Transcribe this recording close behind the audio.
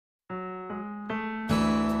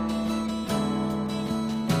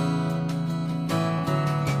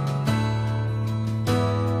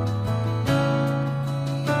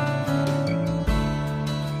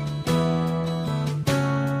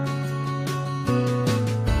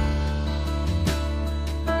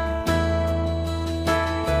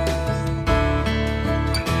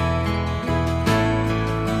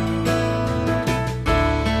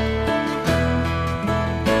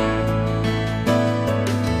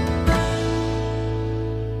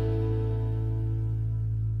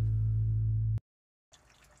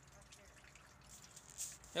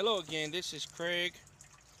Hello again, this is Craig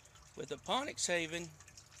with the Ponics Haven,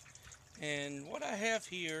 and what I have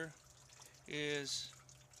here is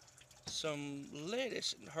some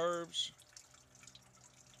lettuce and herbs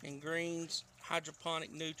and greens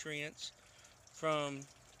hydroponic nutrients from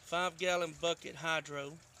 5-gallon bucket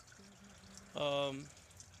hydro. You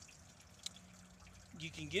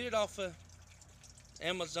can get it off of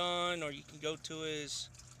Amazon, or you can go to his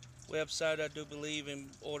website, I do believe, and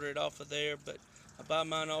order it off of there, but I buy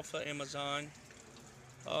mine off of Amazon.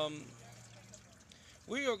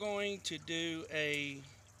 We are going to do a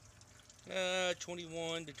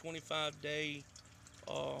 21 to 25 day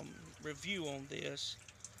review on this.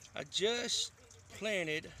 I just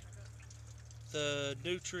planted the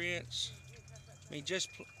nutrients. I mean, just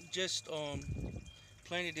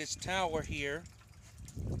planted this tower here.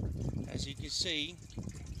 As you can see,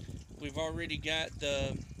 we've already got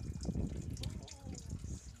the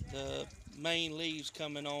main leaves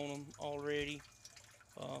coming on them already.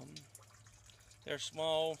 They're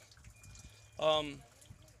small,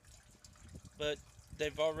 but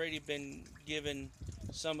they've already been given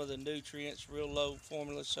some of the nutrients, real low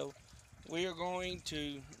formula. So we are going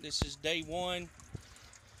to, this is day one.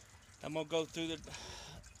 I'm going to go through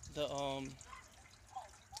the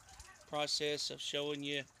process of showing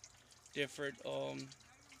you different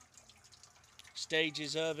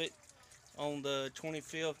stages of it. On the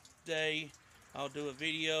 25th day, I'll do a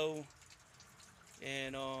video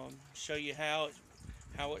and show you how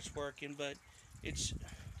it's working. But it's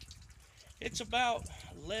about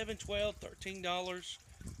 $11, $12, $13,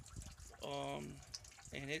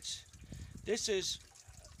 and it's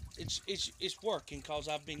working because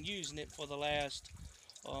I've been using it for the last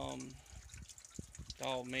oh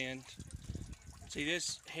man, see,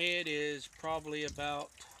 this head is probably about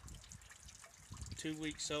 2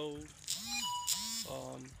 weeks old,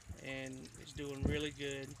 and it's doing really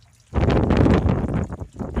good.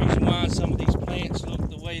 Reason why some of these plants look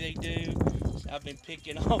the way they do, I've been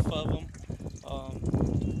picking off of them.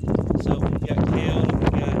 So we got kale, we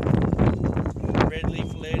got red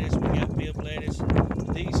leaf lettuce, we got bib lettuce.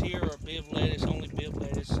 These here are bib lettuce, only bib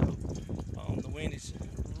lettuce. So the wind is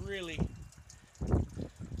really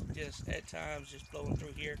just at times just blowing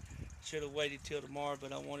through here. Should have waited till tomorrow,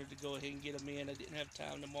 but I wanted to go ahead and get them in. I didn't have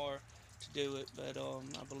time tomorrow to do it, but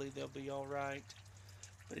I believe they'll be all right.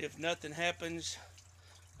 But if nothing happens,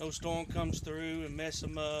 no storm comes through and mess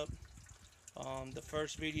them up. The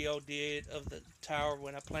first video did of the tower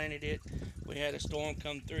when I planted it, we had a storm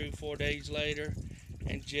come through 4 days later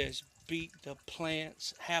and just beat the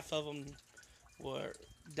plants. Half of them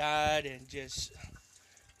died, and just,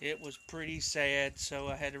 it was pretty sad, so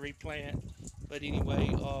I had to replant. But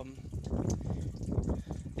anyway,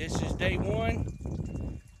 this is day one.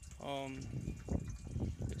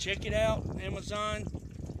 Check it out, Amazon.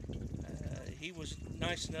 He was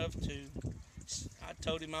nice enough to, I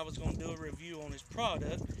told him I was going to do a review on his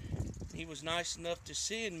product. He was nice enough to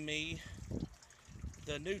send me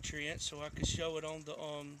the nutrients so I could show it on the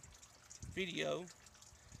video.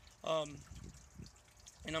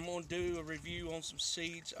 And I'm going to do a review on some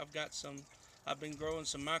seeds. I've been growing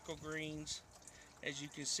some microgreens, as you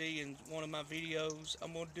can see in one of my videos.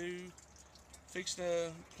 I'm going to fix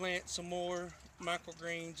to plant some more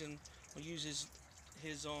microgreens, and I'll use his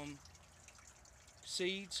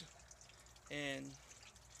seeds and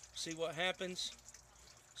see what happens.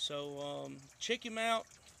 So check him out.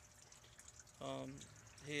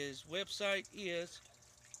 His website is,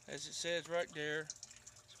 as it says right there,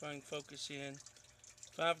 if I can focus in,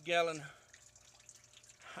 5-gallon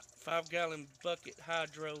bucket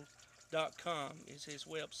hydro.com is his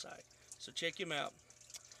website. So check him out.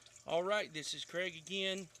 Alright, this is Craig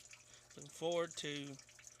again. Looking forward to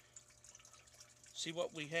see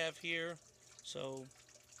what we have here. So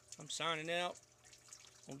I'm signing out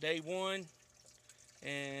on day one,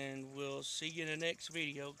 and we'll see you in the next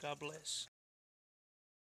video. God bless.